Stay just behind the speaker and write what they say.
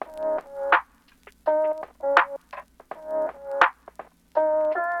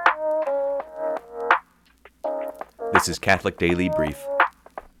This is Catholic Daily Brief.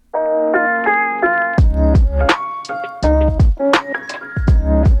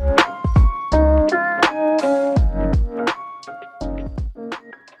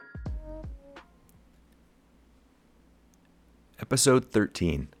 Episode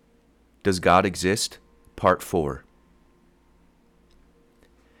 13. Does God Exist? Part 4.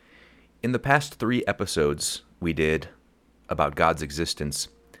 In the past 3 episodes we did about God's existence,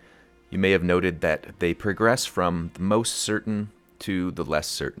 you may have noted that they progress from the most certain to the less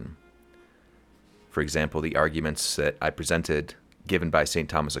certain. For example, the arguments that I presented, given by St.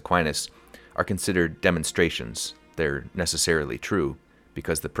 Thomas Aquinas, are considered demonstrations. They're necessarily true,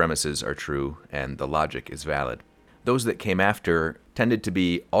 because the premises are true and the logic is valid. Those that came after tended to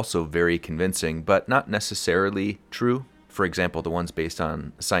be also very convincing, but not necessarily true. For example, the ones based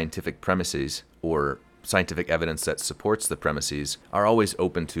on scientific premises or scientific evidence that supports the premises are always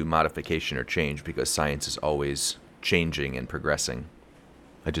open to modification or change because science is always changing and progressing.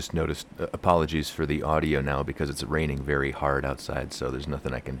 I just noticed, apologies for the audio now because it's raining very hard outside, so there's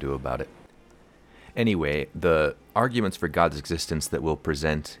nothing I can do about it. Anyway, the arguments for God's existence that we'll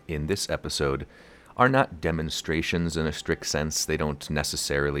present in this episode are not demonstrations in a strict sense. They don't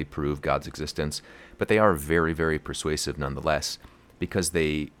necessarily prove God's existence, but they are very, very persuasive nonetheless, because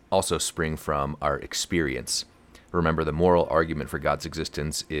they also spring from our experience. Remember, the moral argument for God's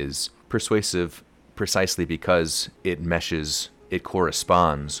existence is persuasive precisely because it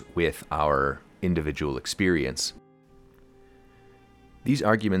corresponds with our individual experience. These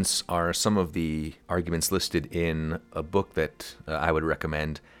arguments are some of the arguments listed in a book that I would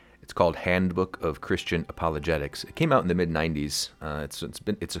recommend. It's called Handbook of Christian Apologetics. It came out in the mid-90s.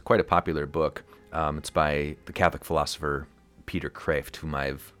 It's quite a popular book. It's by the Catholic philosopher Peter Kreeft, whom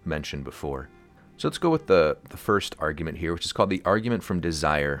I've mentioned before. So let's go with the first argument here, which is called the argument from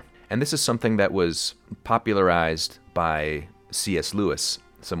desire. And this is something that was popularized by C.S. Lewis,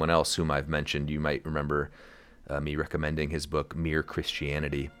 someone else whom I've mentioned. You might remember me recommending his book, Mere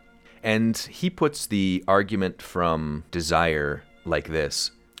Christianity. And he puts the argument from desire like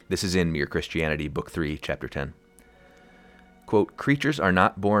this. This is in Mere Christianity, Book 3, Chapter 10. Quote, "Creatures are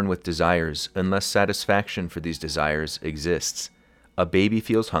not born with desires unless satisfaction for these desires exists. A baby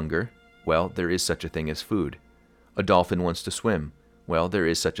feels hunger. Well, there is such a thing as food. A dolphin wants to swim. Well, there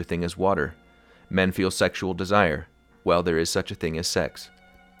is such a thing as water. Men feel sexual desire. Well, there is such a thing as sex.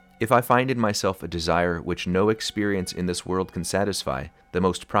 If I find in myself a desire which no experience in this world can satisfy, the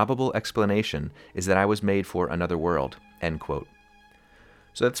most probable explanation is that I was made for another world." End quote.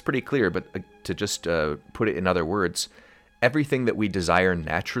 So that's pretty clear, but to just put it in other words, everything that we desire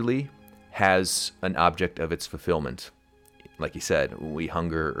naturally has an object of its fulfillment. Like he said, when we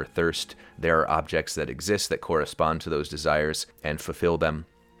hunger or thirst, there are objects that exist that correspond to those desires and fulfill them.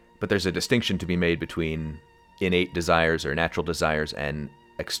 But there's a distinction to be made between innate desires or natural desires and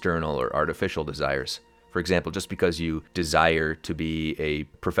external or artificial desires. For example, just because you desire to be a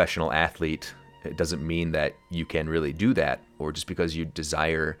professional athlete, it doesn't mean that you can really do that. Or just because you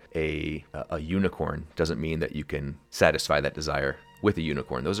desire a unicorn doesn't mean that you can satisfy that desire with a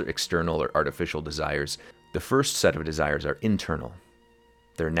unicorn. Those are external or artificial desires. The first set of desires are internal.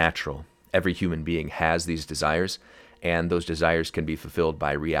 They're natural. Every human being has these desires, and those desires can be fulfilled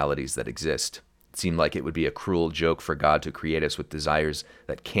by realities that exist. It seemed like it would be a cruel joke for God to create us with desires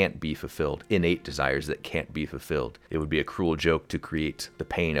that can't be fulfilled, innate desires that can't be fulfilled. It would be a cruel joke to create the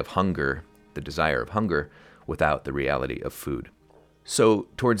pain of hunger, the desire of hunger, without the reality of food. So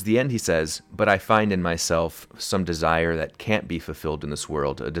towards the end he says, "But I find in myself some desire that can't be fulfilled in this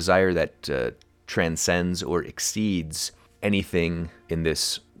world, a desire that transcends or exceeds anything in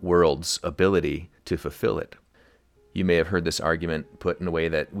this world's ability to fulfill it." You may have heard this argument put in a way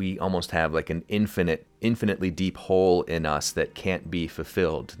that we almost have like an infinitely deep hole in us that can't be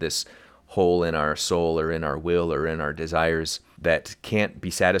fulfilled, this hole in our soul or in our will or in our desires that can't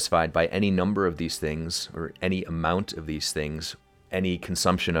be satisfied by any number of these things or any amount of these things, any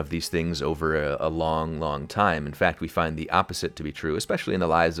consumption of these things over a long, long time. In fact, we find the opposite to be true, especially in the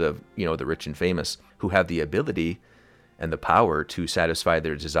lives of, the rich and famous who have the ability and the power to satisfy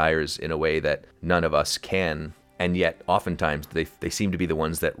their desires in a way that none of us can. And yet, oftentimes, they seem to be the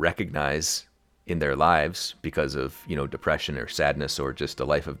ones that recognize in their lives because of, depression or sadness or just a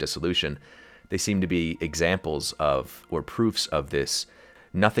life of dissolution. They seem to be examples of or proofs of this.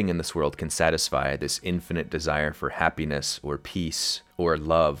 Nothing in this world can satisfy this infinite desire for happiness or peace or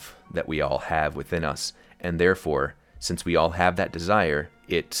love that we all have within us. And therefore, since we all have that desire,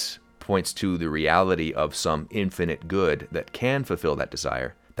 it points to the reality of some infinite good that can fulfill that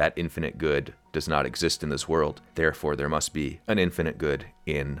desire. That infinite good does not exist in this world. Therefore, there must be an infinite good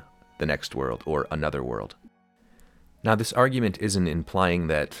in the next world or another world. Now, this argument isn't implying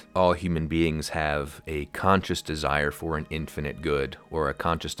that all human beings have a conscious desire for an infinite good or a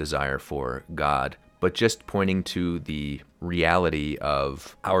conscious desire for God, but just pointing to the reality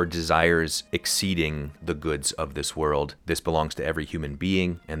of our desires exceeding the goods of this world. This belongs to every human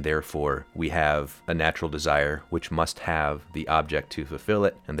being, and therefore we have a natural desire which must have the object to fulfill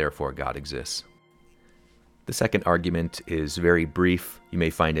it, and therefore God exists. The second argument is very brief. You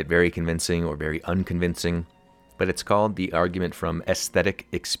may find it very convincing or very unconvincing, but it's called the argument from aesthetic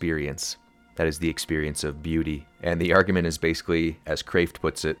experience. That is the experience of beauty. And the argument is basically, as Kraft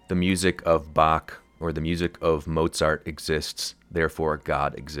puts it, the music of Bach or the music of Mozart exists, therefore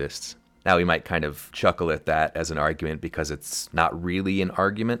God exists. Now, we might kind of chuckle at that as an argument because it's not really an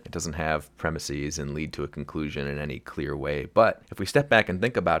argument. It doesn't have premises and lead to a conclusion in any clear way. But if we step back and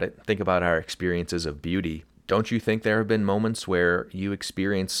think about it, think about our experiences of beauty, don't you think there have been moments where you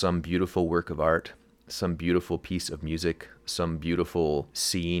experience some beautiful work of art, some beautiful piece of music, some beautiful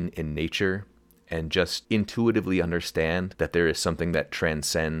scene in nature, and just intuitively understand that there is something that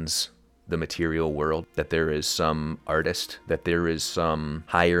transcends the material world, that there is some artist, that there is some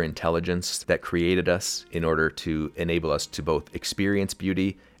higher intelligence that created us in order to enable us to both experience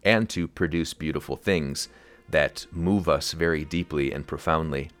beauty and to produce beautiful things that move us very deeply and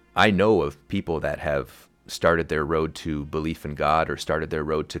profoundly? I know of people that have started their road to belief in God or started their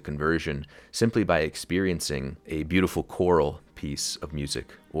road to conversion simply by experiencing a beautiful choral piece of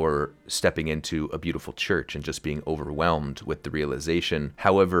music or stepping into a beautiful church and just being overwhelmed with the realization,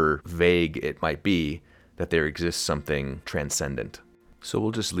 however vague it might be, that there exists something transcendent. So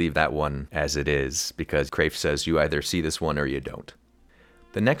we'll just leave that one as it is because Kraft says you either see this one or you don't.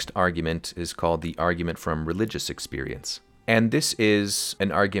 The next argument is called the argument from religious experience. And this is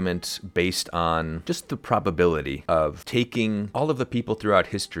an argument based on just the probability of taking all of the people throughout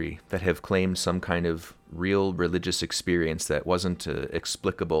history that have claimed some kind of real religious experience that wasn't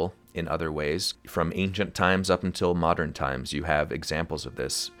explicable in other ways. From ancient times up until modern times, you have examples of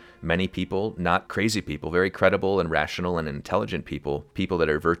this. Many people, not crazy people, very credible and rational and intelligent people, people that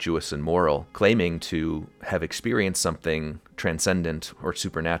are virtuous and moral, claiming to have experienced something transcendent or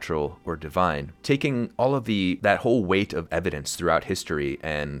supernatural or divine. Taking all of that whole weight of evidence throughout history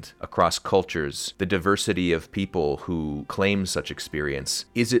and across cultures, the diversity of people who claim such experience,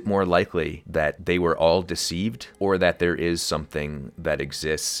 is it more likely that they were all deceived or that there is something that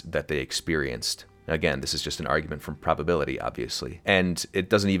exists that they experienced? Again, this is just an argument from probability, obviously. And it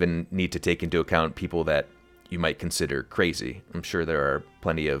doesn't even need to take into account people that you might consider crazy. I'm sure there are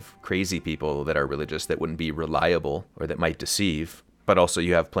plenty of crazy people that are religious that wouldn't be reliable or that might deceive. But also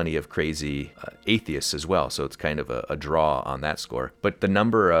you have plenty of crazy atheists as well, so it's kind of a draw on that score. But the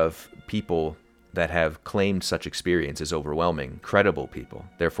number of people that have claimed such experience is overwhelming, credible people.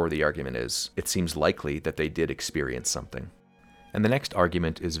 Therefore, the argument is, it seems likely that they did experience something. And the next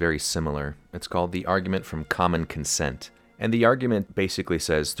argument is very similar. It's called the argument from common consent. And the argument basically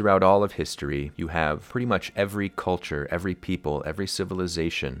says throughout all of history, you have pretty much every culture, every people, every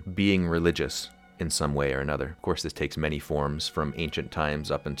civilization being religious in some way or another. Of course, this takes many forms from ancient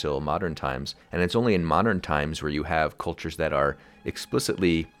times up until modern times. And it's only in modern times where you have cultures that are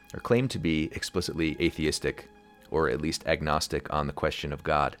explicitly, or claim to be explicitly atheistic, or at least agnostic on the question of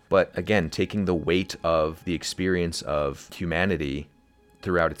God. But again, taking the weight of the experience of humanity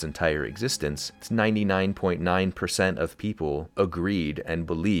throughout its entire existence, it's 99.9% of people agreed and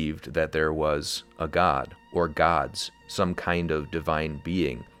believed that there was a God or gods, some kind of divine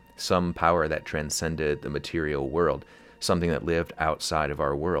being, some power that transcended the material world, something that lived outside of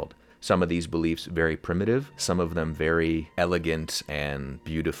our world. Some of these beliefs very primitive, some of them very elegant and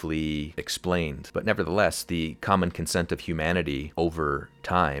beautifully explained. But nevertheless, the common consent of humanity over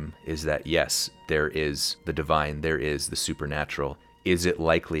time is that yes, there is the divine, there is the supernatural. Is it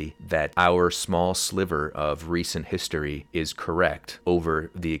likely that our small sliver of recent history is correct over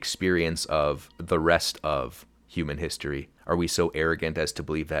the experience of the rest of human history? Are we so arrogant as to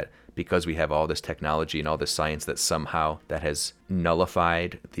believe that because we have all this technology and all this science that somehow that has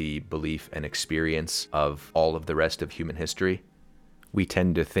nullified the belief and experience of all of the rest of human history? We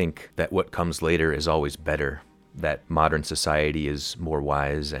tend to think that what comes later is always better, that modern society is more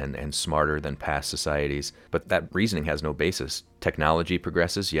wise and smarter than past societies, but that reasoning has no basis. Technology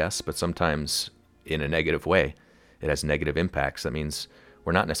progresses, yes, but sometimes in a negative way. It has negative impacts. That means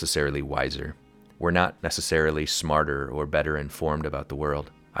we're not necessarily wiser. We're not necessarily smarter or better informed about the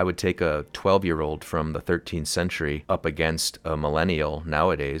world. I would take a 12-year-old from the 13th century up against a millennial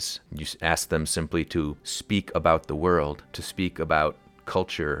nowadays. You ask them simply to speak about the world, to speak about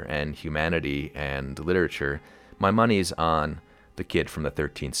culture and humanity and literature. My money's on the kid from the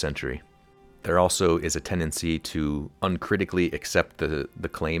 13th century. There also is a tendency to uncritically accept the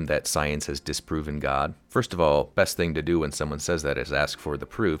claim that science has disproven God. First of all, best thing to do when someone says that is ask for the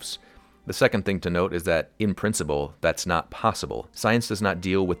proofs. The second thing to note is that, in principle, that's not possible. Science does not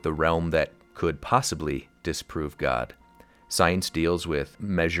deal with the realm that could possibly disprove God. Science deals with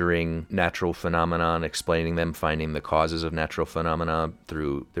measuring natural phenomena, explaining them, finding the causes of natural phenomena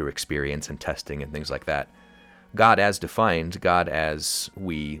through experience and testing and things like that. God as defined, God as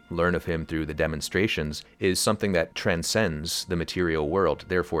we learn of him through the demonstrations, is something that transcends the material world.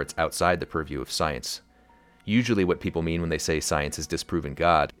 Therefore, it's outside the purview of science. Usually what people mean when they say science has disproven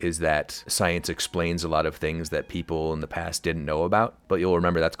God is that science explains a lot of things that people in the past didn't know about, but you'll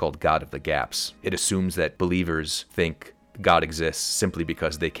remember that's called God of the gaps. It assumes that believers think God exists simply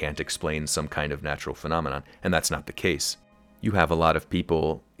because they can't explain some kind of natural phenomenon, and that's not the case. You have a lot of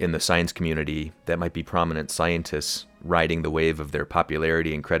people in the science community that might be prominent scientists riding the wave of their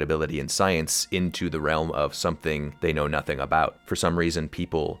popularity and credibility in science into the realm of something they know nothing about. For some reason,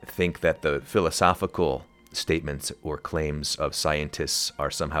 people think that the philosophical statements or claims of scientists are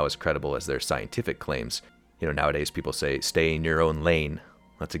somehow as credible as their scientific claims. Nowadays people say, stay in your own lane.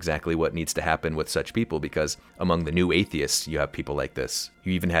 That's exactly what needs to happen with such people, because among the new atheists, you have people like this.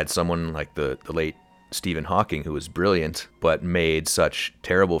 You even had someone like the late Stephen Hawking, who was brilliant, but made such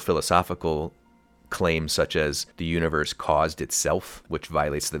terrible philosophical claims such as the universe caused itself, which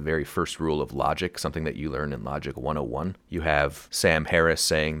violates the very first rule of logic, something that you learn in Logic 101. You have Sam Harris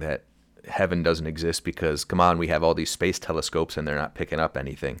saying that heaven doesn't exist because, come on, we have all these space telescopes and they're not picking up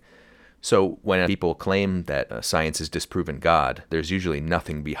anything. So when people claim that science has disproven God, there's usually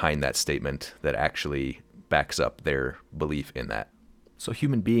nothing behind that statement that actually backs up their belief in that. So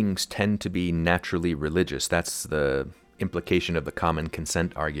human beings tend to be naturally religious. That's the implication of the common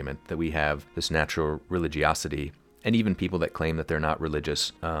consent argument, that we have this natural religiosity. And even people that claim that they're not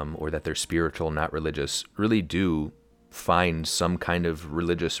religious or that they're spiritual, not religious, really do find some kind of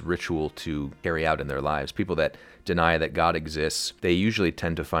religious ritual to carry out in their lives. People that deny that God exists, they usually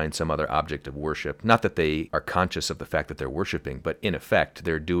tend to find some other object of worship. Not that they are conscious of the fact that they're worshiping, but in effect,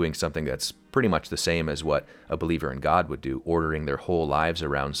 they're doing something that's pretty much the same as what a believer in God would do, ordering their whole lives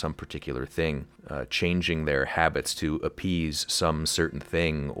around some particular thing, changing their habits to appease some certain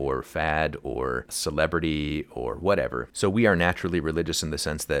thing or fad or celebrity or whatever. So we are naturally religious in the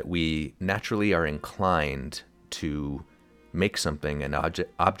sense that we naturally are inclined to make something an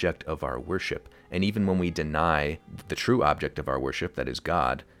object of our worship. And even when we deny the true object of our worship, that is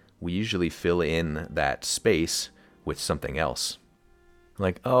God, we usually fill in that space with something else.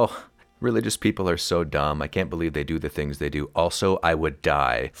 Like, oh, religious people are so dumb. I can't believe they do the things they do. Also, I would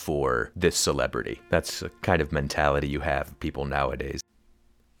die for this celebrity. That's a kind of mentality you have of people nowadays.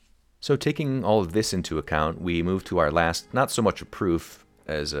 So taking all of this into account, we move to our last, not so much a proof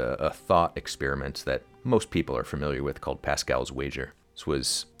as a thought experiment that most people are familiar with, called Pascal's wager. This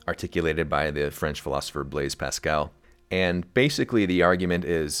was articulated by the French philosopher Blaise Pascal. And basically the argument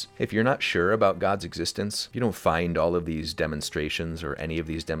is, if you're not sure about God's existence, if you don't find all of these demonstrations or any of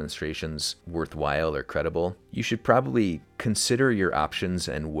these demonstrations worthwhile or credible, you should probably consider your options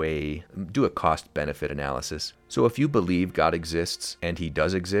and do a cost-benefit analysis. So if you believe God exists and he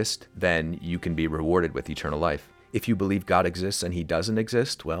does exist, then you can be rewarded with eternal life. If you believe God exists and he doesn't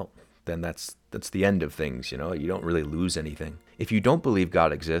exist, well, then that's the end of things, you don't really lose anything. If you don't believe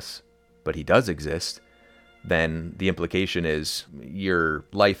God exists, but he does exist, then the implication is your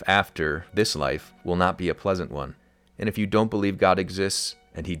life after this life will not be a pleasant one. And if you don't believe God exists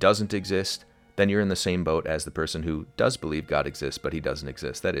and he doesn't exist, then you're in the same boat as the person who does believe God exists, but he doesn't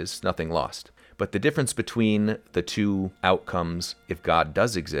exist. That is, nothing lost. But the difference between the two outcomes, if God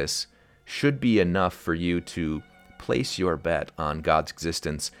does exist, should be enough for you to place your bet on God's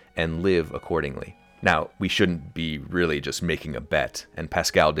existence and live accordingly. Now, we shouldn't be really just making a bet, and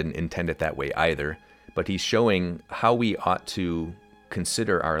Pascal didn't intend it that way either, but he's showing how we ought to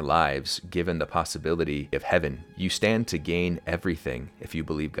consider our lives given the possibility of heaven. You stand to gain everything if you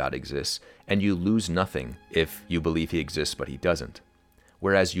believe God exists, and you lose nothing if you believe he exists but he doesn't.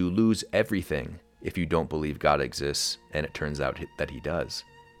 Whereas you lose everything if you don't believe God exists and it turns out that he does.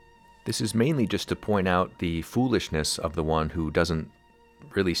 This is mainly just to point out the foolishness of the one who doesn't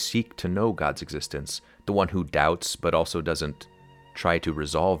really seek to know God's existence, the one who doubts but also doesn't try to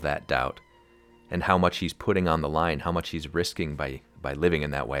resolve that doubt, and how much he's putting on the line, how much he's risking by living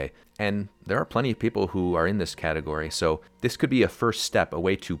in that way. And there are plenty of people who are in this category, so this could be a first step, a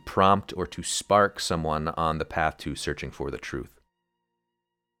way to prompt or to spark someone on the path to searching for the truth.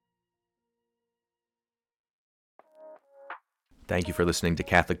 Thank you for listening to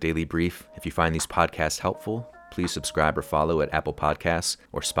Catholic Daily Brief. If you find these podcasts helpful, please subscribe or follow at Apple Podcasts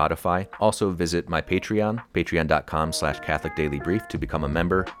or Spotify. Also visit my Patreon, patreon.com/CatholicDailyBrief to become a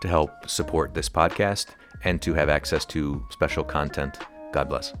member to help support this podcast and to have access to special content. God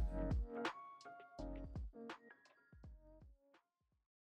bless.